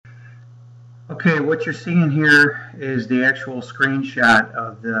Okay, what you're seeing here is the actual screenshot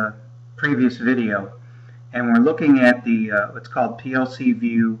of the previous video, and we're looking at the what's called PLC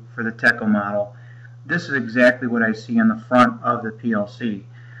view for the Teco model. This is exactly what I see on the front of the PLC.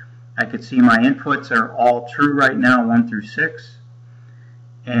 I could see my inputs are all true right now, 1 through 6,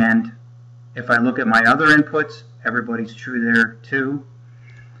 and if I look at my other inputs, everybody's true there too.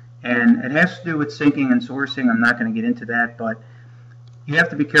 And it has to do with syncing and sourcing. I'm not going to get into that, but you have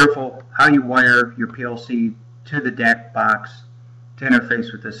to be careful how you wire your PLC to the DAC box to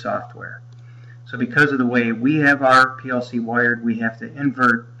interface with this software. So because of the way we have our PLC wired, we have to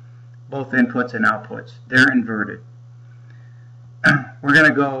invert both inputs and outputs. They're inverted. We're going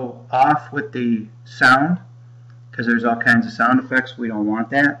to go off with the sound because there's all kinds of sound effects. We don't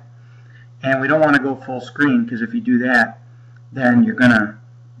want that. And we don't want to go full screen because if you do that, then you're going to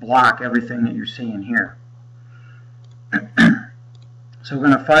block everything that you're seeing here. So we're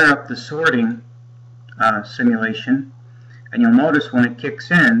going to fire up the sorting simulation, and you'll notice when it kicks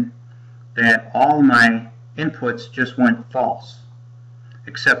in that all my inputs just went false,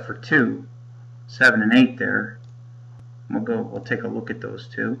 except for 2, 7 and 8 there. We'll take a look at those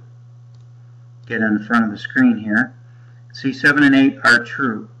two. Get in the front of the screen here. See, 7 and 8 are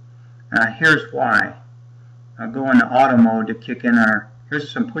true. Here's why. I'll go into auto mode to kick in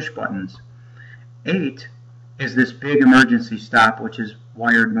here's some push buttons. 8 is this big emergency stop, which is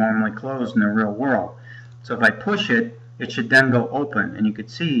wired normally closed in the real world. So if I push it, it should then go open, and you could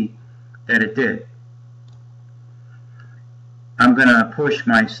see that it did. I'm going to push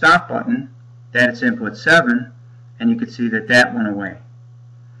my stop button, that's input 7, and you can see that that went away.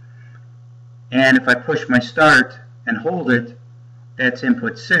 And if I push my start and hold it, that's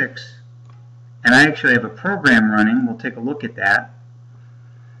input 6, and I actually have a program running. We'll take a look at that.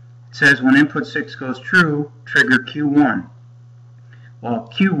 It says when input 6 goes true, trigger Q1.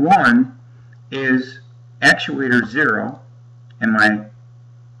 Well, Q1 is actuator 0 in my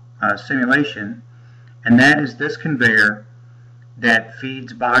simulation, and that is this conveyor that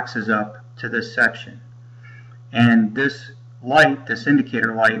feeds boxes up to this section. And this light, this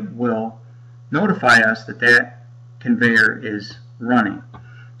indicator light, will notify us that that conveyor is running.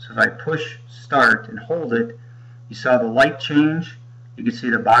 So if I push start and hold it, you saw the light change. You can see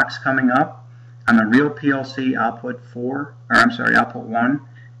the box coming up. On the real PLC, output 1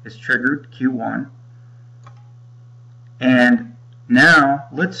 is triggered, Q1. And now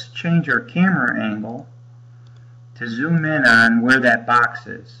let's change our camera angle to zoom in on where that box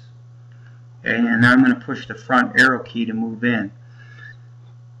is. And now I'm going to push the front arrow key to move in.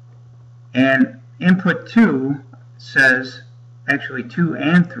 And input 2 says, actually 2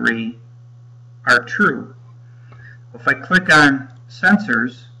 and 3 are true. If I click on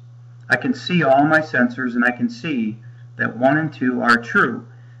sensors, I can see all my sensors, and I can see that 1 and 2 are true,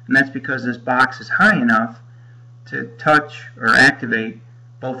 and that's because this box is high enough to touch or activate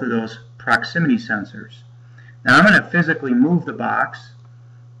both of those proximity sensors. Now I'm going to physically move the box,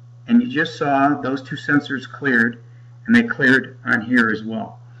 and you just saw those 2 sensors cleared, and they cleared on here as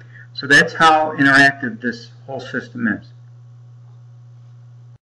well. So that's how interactive this whole system is.